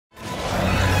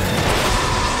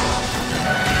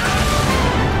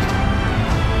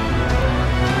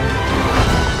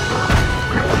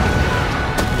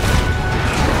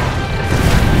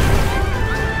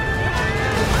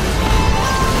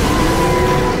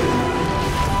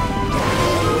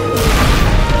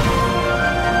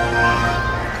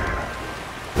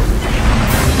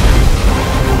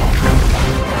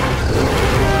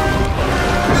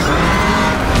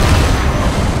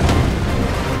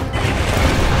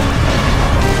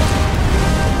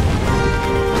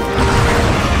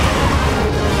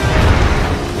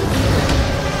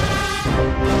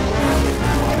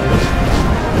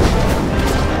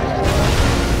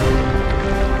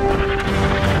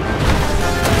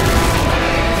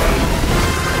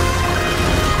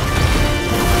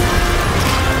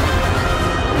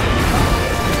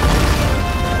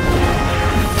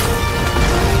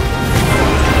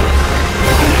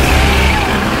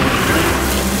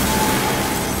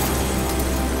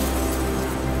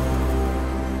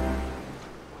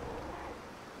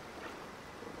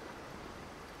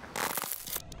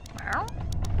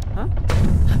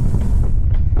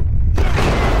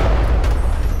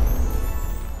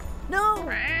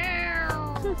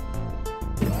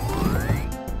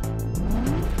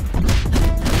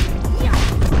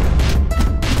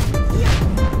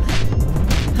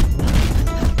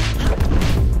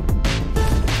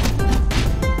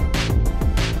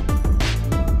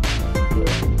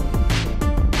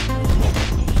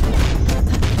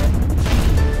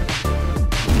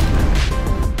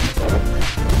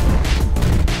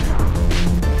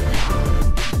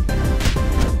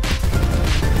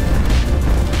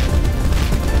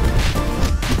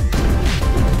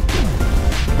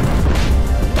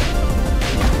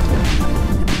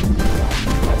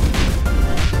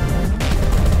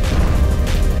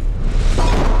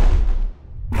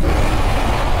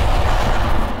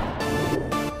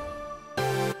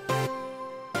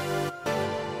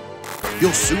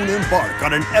he'll soon embark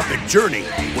on an epic journey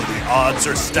where the odds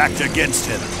are stacked against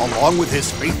him. Along with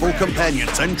his faithful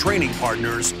companions and training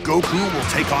partners, Goku will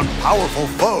take on powerful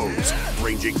foes,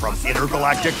 ranging from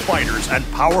intergalactic fighters and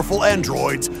powerful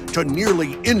androids to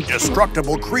nearly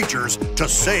indestructible creatures to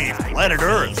save planet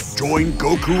Earth. Join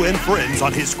Goku and friends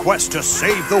on his quest to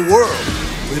save the world.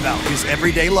 Live out his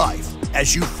everyday life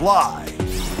as you fly,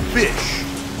 fish,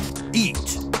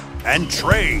 eat, and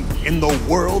train in the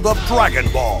world of Dragon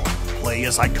Ball. Play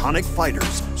as iconic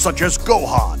fighters such as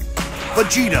Gohan,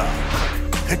 Vegeta,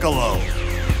 Piccolo,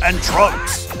 and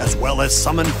Trunks, as well as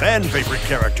summon fan-favorite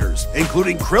characters,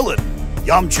 including Krillin,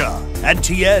 Yamcha, and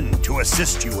Tien to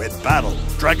assist you in battle.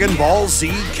 Dragon Ball Z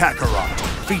Kakarot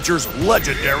features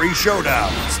legendary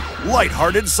showdowns,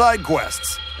 lighthearted side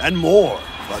quests, and more.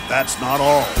 But that's not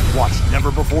all. Watch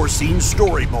never-before-seen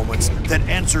story moments that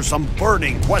answer some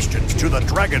burning questions to the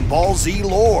Dragon Ball Z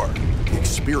lore.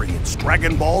 Experience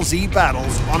Dragon Ball Z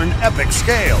battles on an epic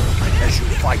scale as you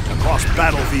fight across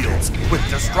battlefields with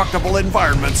destructible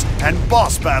environments and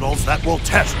boss battles that will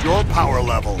test your power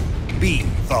level. Be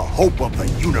the hope of the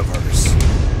universe.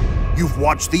 You've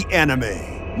watched the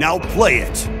anime. Now play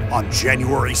it on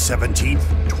January 17th,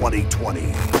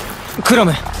 2020. クロ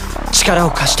ム、力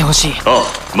を貸してほしい。あ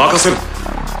あ、任せる。こ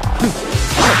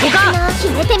こが決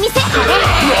めてみせ。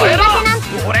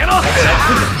俺の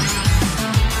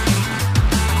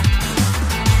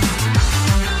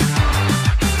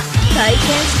体験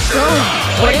そう。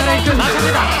俺が行く。任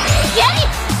せだ。ヤギ。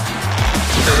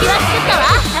気は作ったわ。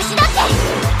私だって。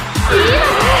いいわ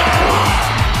ね。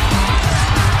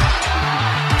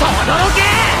轟け。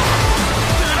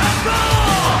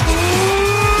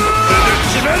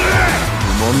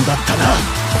無問だったな。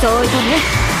そうだね。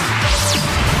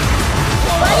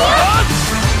終わりよ。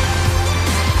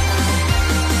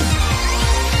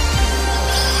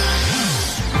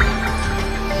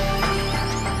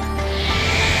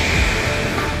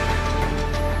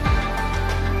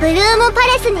ブルームパレ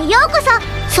スにようこ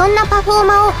そ。そんなパフォー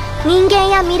マを人間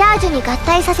やミラージュに合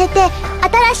体させて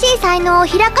新しい才能を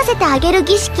開かせてあげる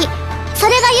儀式、それがユ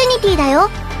ニティだよ。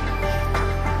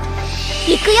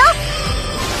行くよ。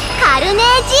カルネージ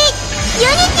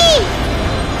ユニテ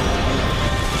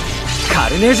ィ。カ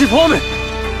ルネージフォーム。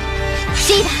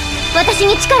シーダ、私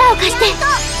に力を貸して。ユニテ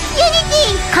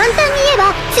ィ。簡単に言え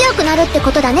ば強くなるって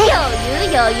ことだね。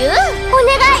余裕余裕。お願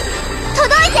い届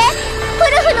いて、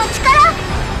ウルフの力。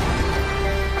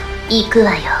行く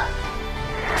わよ。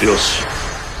よし、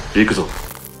行くぞ。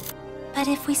 But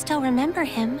if we still remember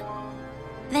him,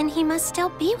 then he must still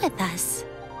be with us.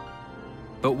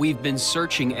 But we've been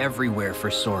searching everywhere for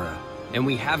Sora, and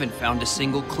we haven't found a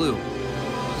single clue.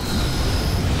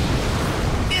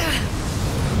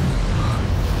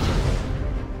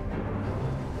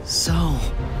 So,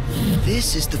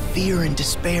 this is the fear and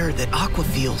despair that Aqua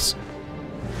feels.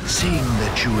 Seeing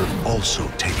that you have also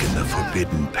taken the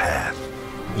forbidden path,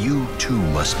 you too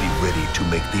must be ready to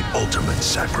make the ultimate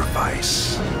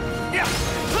sacrifice.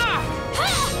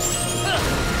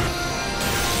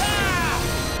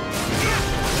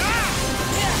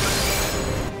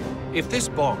 If this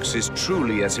box is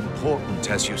truly as important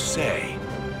as you say,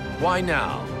 why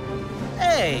now?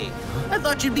 Hey, I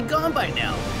thought you'd be gone by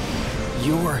now.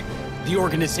 You're the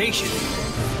organization.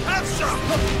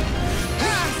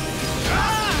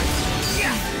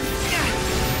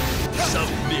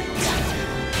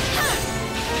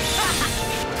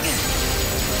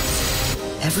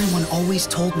 Everyone always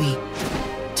told me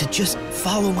to just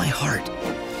follow my heart.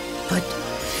 But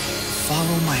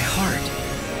follow my heart.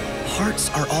 Hearts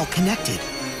are all connected.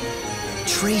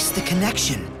 Trace the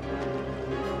connection.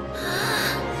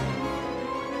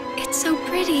 It's so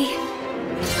pretty.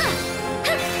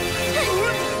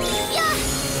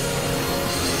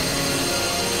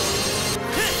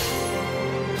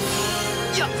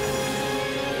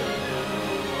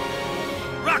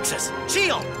 Roxas,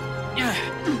 shield!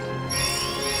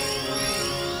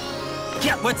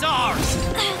 Get what's ours!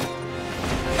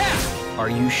 Are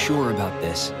you sure about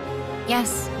this?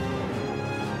 Yes.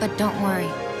 But don't worry.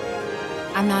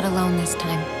 I'm not alone this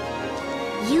time.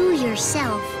 You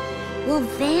yourself will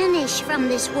vanish from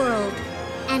this world,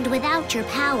 and without your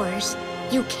powers,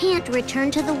 you can't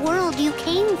return to the world you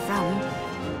came from.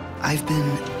 I've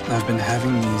been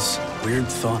having these weird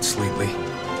thoughts lately.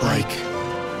 like,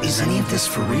 is any of this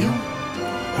for real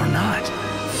or not?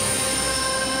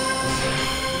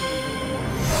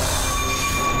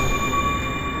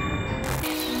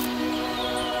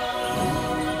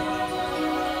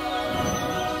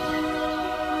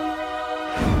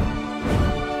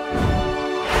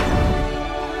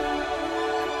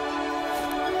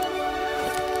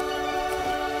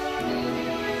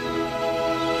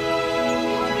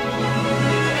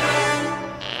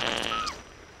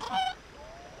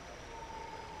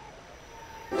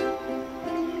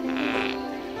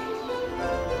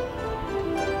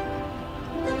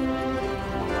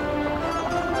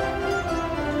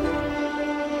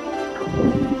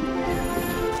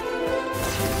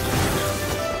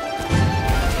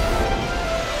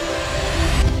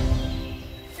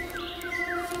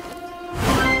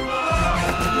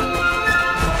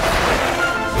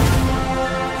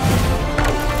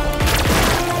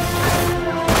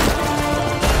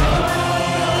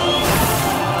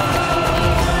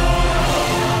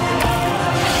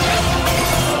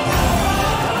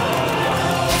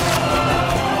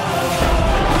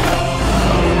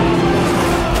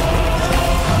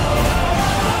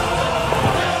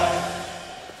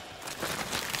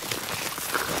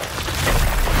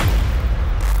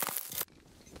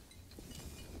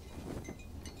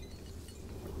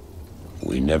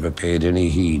 never paid any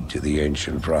heed to the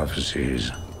ancient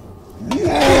prophecies.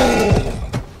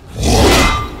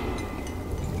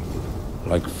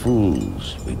 Like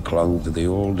fools, we clung to the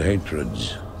old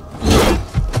hatreds.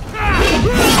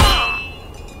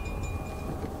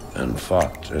 And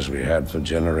fought as we had for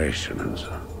generations.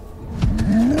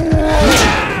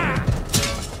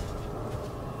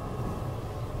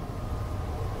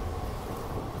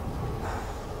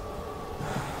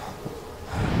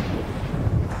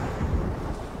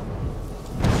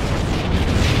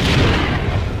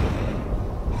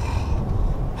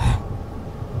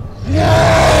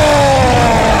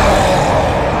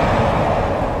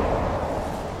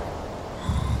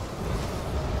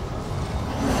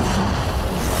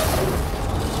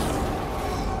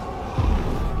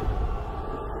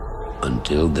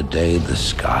 Until the day the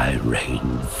sky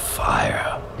rained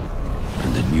fire,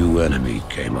 and the new enemy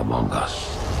came among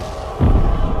us.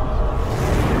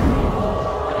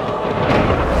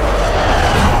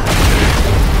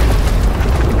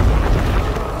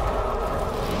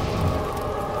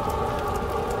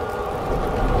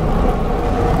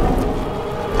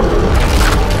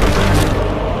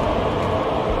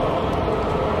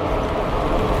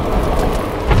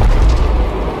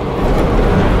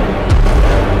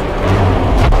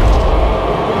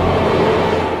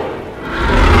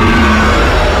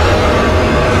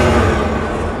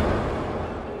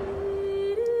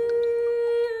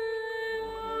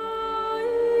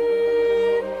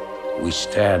 We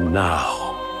stand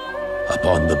now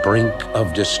upon the brink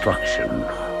of destruction,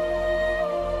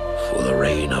 for the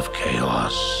reign of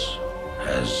chaos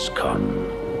has come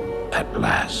at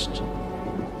last.